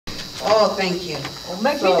Oh, thank you. Well,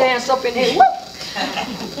 make me dance up in here. Whoop!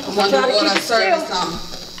 I'm going to do order of service.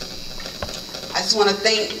 I just want to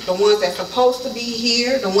thank the ones that's supposed to be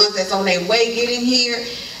here, the ones that's on their way getting here,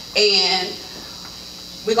 and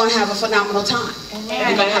we're going to have a phenomenal time.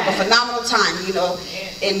 We're going to have a phenomenal time, you know,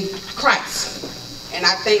 in Christ. And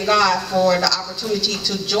I thank God for the opportunity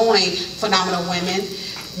to join Phenomenal Women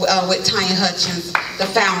with Tanya Hutchins, the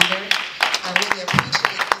founder. I really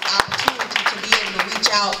appreciate this opportunity to be able to reach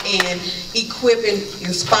out and equip and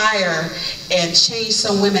inspire and change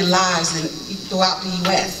some women's lives throughout the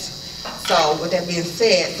U.S. So with that being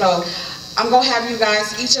said, so I'm going to have you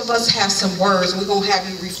guys, each of us have some words. We're going to have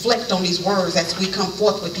you reflect on these words as we come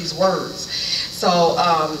forth with these words. So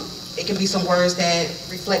it can be some words that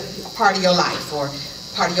reflect part of your life or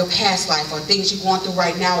part of your past life or things you're going through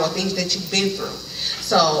right now or things that you've been through.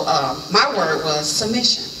 So my word was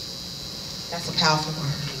submission. That's a powerful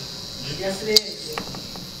word. Yes, it is.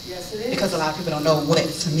 Yes, it is. Because a lot of people don't know what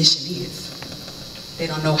submission is. They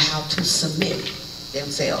don't know how to submit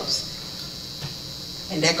themselves.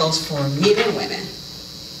 And that goes for men and women.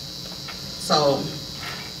 So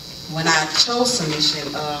when I chose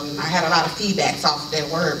submission, I had a lot of feedbacks off of that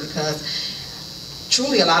word because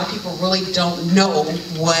truly a lot of people really don't know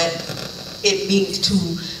what it means to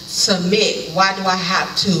submit. Why do I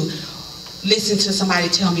have to listen to somebody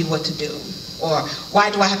tell me what to do? Or why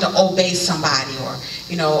do I have to obey somebody? Or,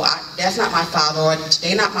 you know, that's not my father, or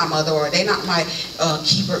they're not my mother, or they're not my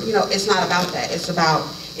keeper. You know, it's not about that. It's about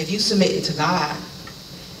if you submit to God,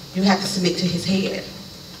 you have to submit to his head.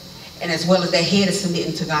 And as well as that head is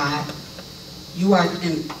submitting to God, you are,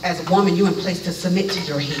 as a woman, you're in place to submit to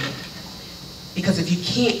your head. Because if you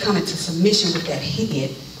can't come into submission with that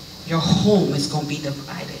head, your home is going to be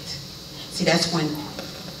divided. See, that's when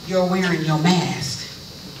you're wearing your mask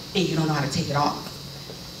and you don't know how to take it off.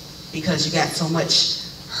 Because you got so much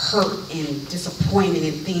hurt and disappointment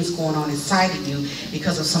and things going on inside of you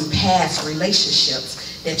because of some past relationships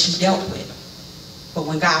that you dealt with. But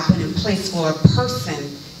when God put in place for a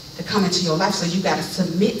person to come into your life, so you got to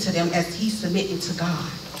submit to them as he's submitting to God.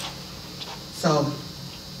 So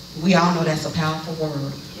we all know that's a powerful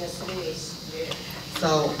word. Yes, it is. Yeah.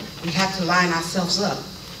 So we have to line ourselves up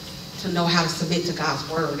to know how to submit to God's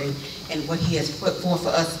word and what he has put forth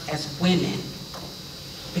for us as women.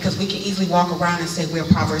 Because we can easily walk around and say we're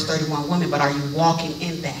Proverbs 31 women, but are you walking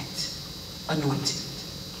in that anointing?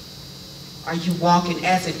 Are you walking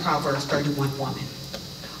as a Proverbs 31 woman?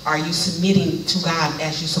 Are you submitting to God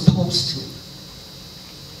as you're supposed to?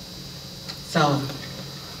 So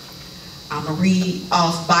I'm going to read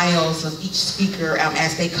off bios of each speaker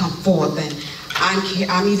as they come forth. And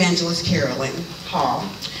I'm Evangelist Carolyn Hall.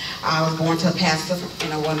 I was born to a pastor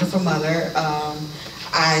and a wonderful mother.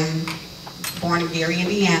 I'm born in Gary,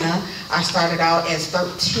 Indiana. I started out as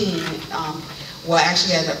 13. Well,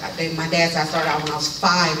 actually, my dad said I started out when I was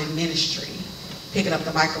 5 in ministry, picking up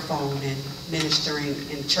the microphone and ministering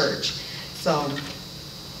in church. So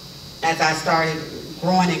as I started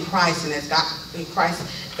growing in Christ, and as God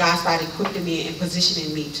started equipping me and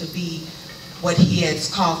positioning me to be what he has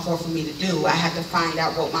called for me to do, I had to find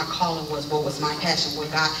out what my calling was, what was my passion,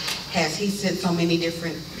 what God has. He sent so many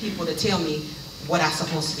different people to tell me what I'm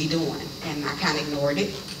supposed to be doing, and I kind of ignored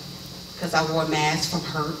it because I wore a mask from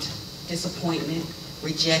hurt, disappointment,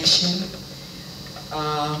 rejection,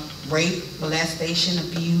 rape, molestation,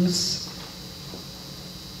 abuse.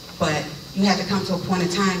 But you have to come to a point in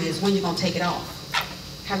time is when you're going to take it off.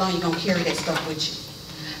 How long you're going to carry that stuff with you?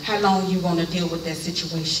 How long you're going to deal with that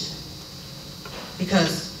situation?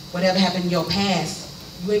 Because whatever happened in your past,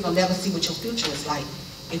 you ain't going to never see what your future is like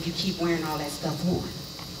if you keep wearing all that stuff on.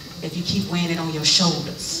 If you keep wearing it on your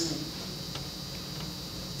shoulders.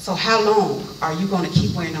 So how long are you going to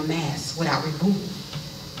keep wearing a mask without removing?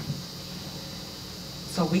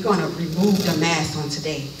 So we're going to remove the mask on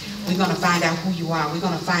today. We're going to find out who you are. We're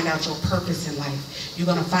going to find out your purpose in life. You're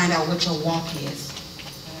going to find out what your walk is.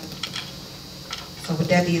 So with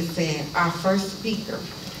that being said, our first speaker,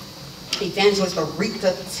 Evangelist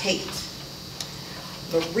Loretta Tate.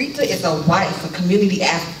 Loretta is a wife, a community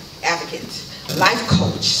advocate, life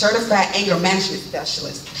coach, certified anger management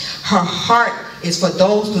specialist. Her heart is for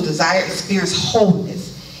those who desire to experience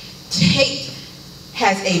wholeness. Tate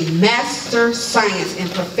has a Master Science in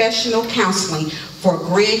Professional Counseling for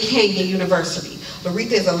Grand Canyon University.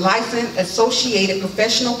 Loretta is a licensed associated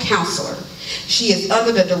professional counselor. She is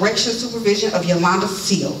under the direction and supervision of Yolanda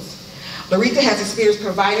Seals. Loretta has experience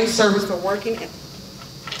providing service for working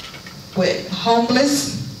with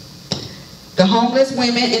the homeless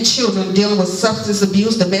women and children dealing with substance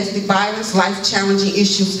abuse, domestic violence, life-challenging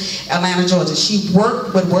issues in Atlanta, Georgia. She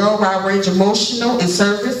worked with worldwide range emotional and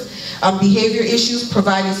service behavior issues,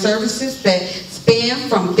 providing services that span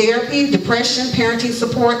from therapy, depression, parenting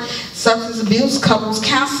support, substance abuse, couples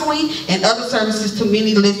counseling, and other services to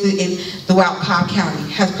many listed throughout Cobb County.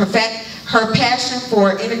 Has perfected her passion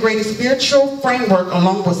for integrating spiritual framework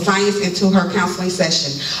along with science into her counseling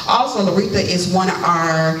session. Also, Laretha is one of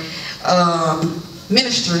our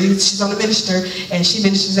ministries. She's on the minister, and she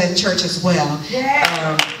ministers at church as well.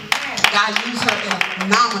 God used her in a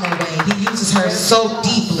phenomenal way. He uses her so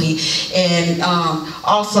deeply. And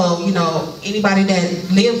also, you know, anybody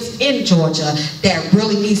that lives in Georgia that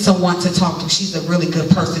really needs someone to talk to, she's a really good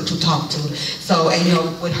person to talk to. So, and you know,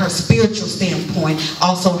 with her spiritual standpoint,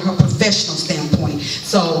 also her professional standpoint.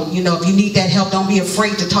 So, you know, if you need that help, don't be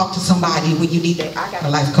afraid to talk to somebody when you need that. I got a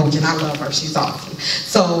life coach and I love her. She's awesome.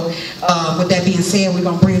 So, with that being said, we're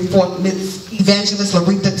going to bring forth Miss Evangelist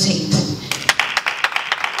Laretha Tate.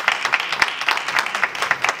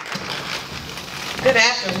 Good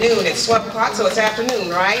afternoon. It's 12 o'clock, so it's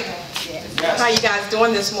afternoon, right? Yes. How you guys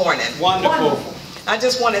doing this morning? Wonderful. I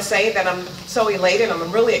just want to say that I'm so elated.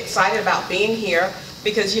 I'm really excited about being here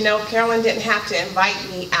because, you know, Carolyn didn't have to invite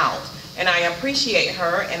me out. And I appreciate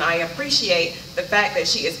her, and I appreciate the fact that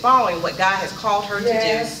she is following what God has called her to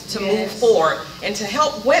do, to move forward, and to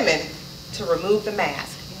help women to remove the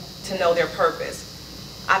mask, to know their purpose.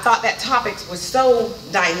 I thought that topic was so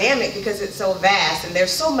dynamic because it's so vast, and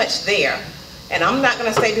there's so much there. And I'm not going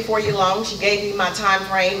to stay before you long. She gave me my time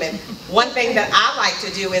frame. And one thing that I like to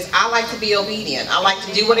do is I like to be obedient. I like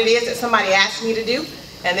to do what it is that somebody asks me to do.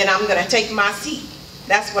 And then I'm going to take my seat.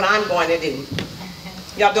 That's what I'm going to do.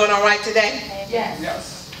 Y'all doing all right today? Yes.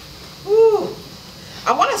 Yes. Woo.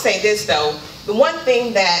 I want to say this, though. The one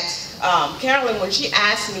thing that Carolyn, when she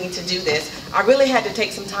asked me to do this, I really had to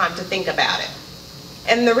take some time to think about it.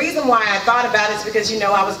 And the reason why I thought about it is because, you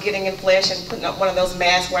know, I was getting in flesh and putting up one of those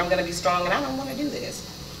masks where I'm going to be strong, and I don't want to do this,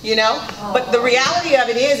 you know? But the reality of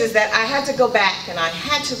it is that I had to go back and I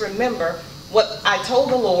had to remember what I told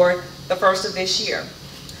the Lord the first of this year.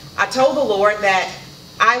 I told the Lord that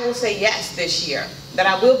I will say yes this year, that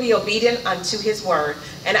I will be obedient unto His word,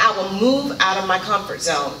 and I will move out of my comfort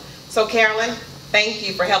zone. So, Carolyn, thank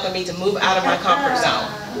you for helping me to move out of my comfort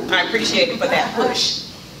zone. I appreciate it for that push.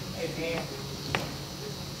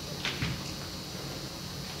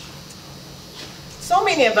 So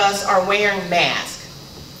many of us are wearing masks,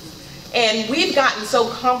 and we've gotten so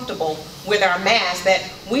comfortable with our masks that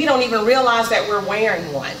we don't even realize that we're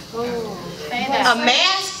wearing one. A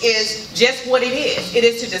mask is just what it is. It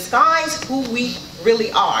is to disguise who we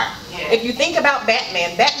really are. If you think about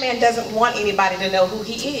Batman, Batman doesn't want anybody to know who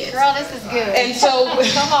he is. Girl, this is good. And so,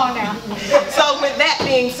 come on now. So with that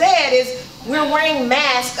being said, is we're wearing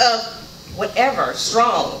masks of whatever,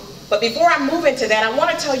 strong. But before I move into that, I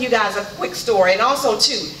want to tell you guys a quick story, and also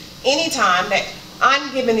too, anytime that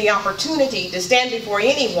I'm given the opportunity to stand before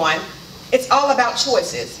anyone, it's all about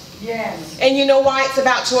choices. Yes. And you know why it's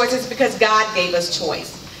about choices? Because God gave us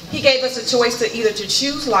choice. He gave us a choice to either to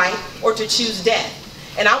choose life or to choose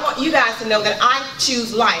death. And I want you guys to know that I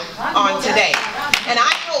choose life on today. And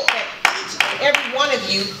I hope that each and every one of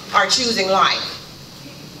you are choosing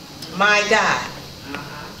life. My God.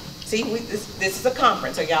 See, this is a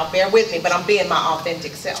conference, so y'all bear with me, but I'm being my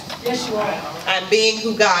authentic self. Yes, you are. I'm being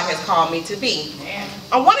who God has called me to be.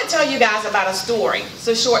 I want to tell you guys about a story. It's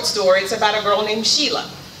a short story. It's about a girl named Sheila.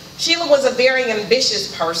 Sheila was a very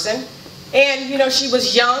ambitious person, and you know, she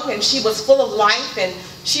was young and she was full of life, and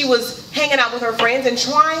she was hanging out with her friends and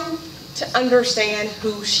trying to understand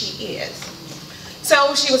who she is.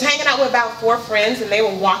 So she was hanging out with about 4 friends, and they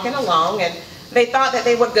were walking along, and they thought that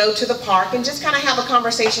they would go to the park and just kind of have a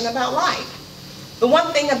conversation about life. The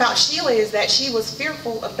one thing about Sheila is that she was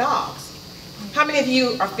fearful of dogs. How many of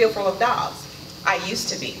you are fearful of dogs? I used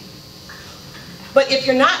to be. But if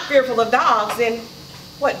you're not fearful of dogs, then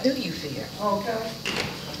what do you fear? Okay.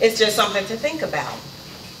 It's just something to think about.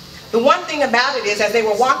 The one thing about it is, as they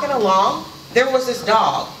were walking along, there was this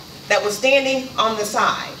dog that was standing on the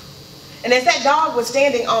side. And as that dog was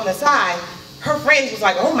standing on the side, her friends was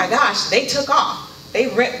like, oh my gosh, they took off. They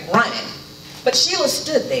went running. But Sheila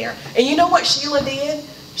stood there. And you know what Sheila did?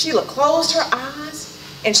 Sheila closed her eyes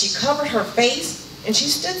and she covered her face and she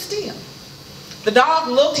stood still. The dog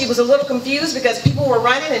looked, he was a little confused because people were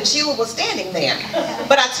running and Sheila was standing there.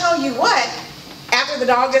 But I tell you what, after the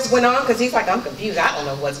dog just went on, because he's like, I'm confused, I don't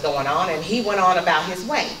know what's going on, and he went on about his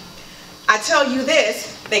way. I tell you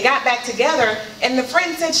this, they got back together and the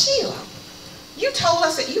friend said, Sheila, you told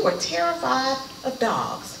us that you were terrified of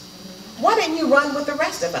dogs. Why didn't you run with the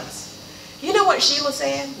rest of us? You know what Sheila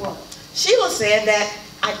said? What? Sheila said that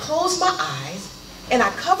I closed my eyes and I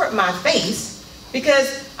covered my face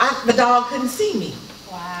because the dog couldn't see me.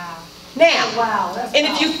 Wow. Wow, that's And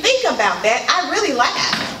if you think about that, I really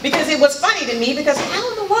laugh because it was funny to me because how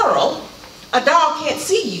in the world a dog can't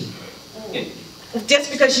see you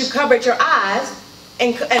just because you covered your eyes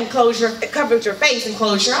and covered your face and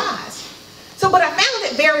closed your eyes. So what I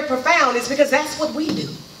found it very profound is because that's what we do.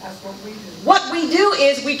 That's what we do. What we do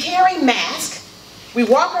is we carry masks. We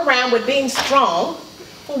walk around with being strong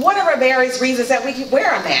for whatever various reasons that we can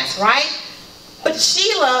wear a mask, right? But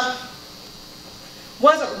Sheila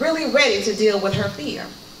wasn't really ready to deal with her fear.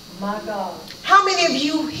 My God. How many of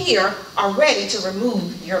you here are ready to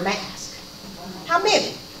remove your mask? How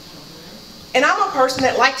many? And I'm a person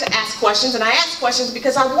that likes to ask questions, and I ask questions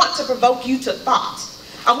because I want to provoke you to thought.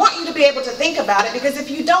 I want you to be able to think about it, because if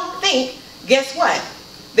you don't think, guess what?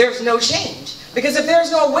 There's no change. Because if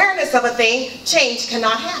there's no awareness of a thing, change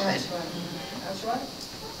cannot happen. That's right. That's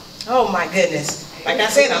right. Oh my goodness. Like I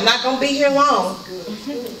said, I'm not going to be here long.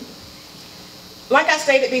 Like I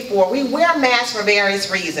stated before, we wear masks for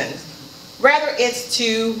various reasons. Whether it's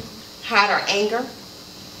to hide our anger,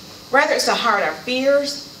 whether it's to hide our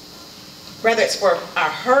fears, whether it's for our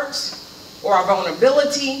hurts or our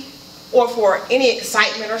vulnerability, or for any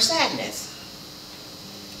excitement or sadness.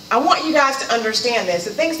 I want you guys to understand this.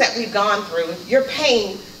 The things that we've gone through, your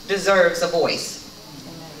pain deserves a voice.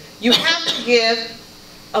 You have to give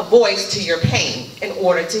a voice to your pain in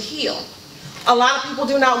order to heal. A lot of people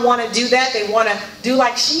do not want to do that. They want to do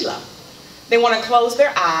like Sheila. They want to close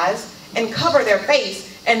their eyes and cover their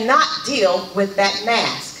face and not deal with that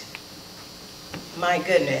mask. My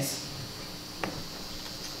goodness.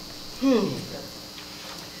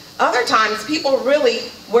 Other times, people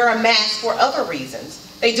really wear a mask for other reasons.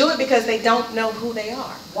 They do it because they don't know who they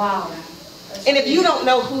are. Wow. And if you don't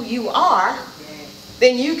know who you are,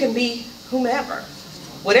 then you can be whomever.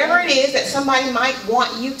 Whatever it is that somebody might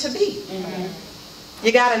want you to be.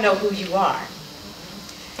 You got to know who you are.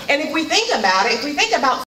 And if we think about it, if we think about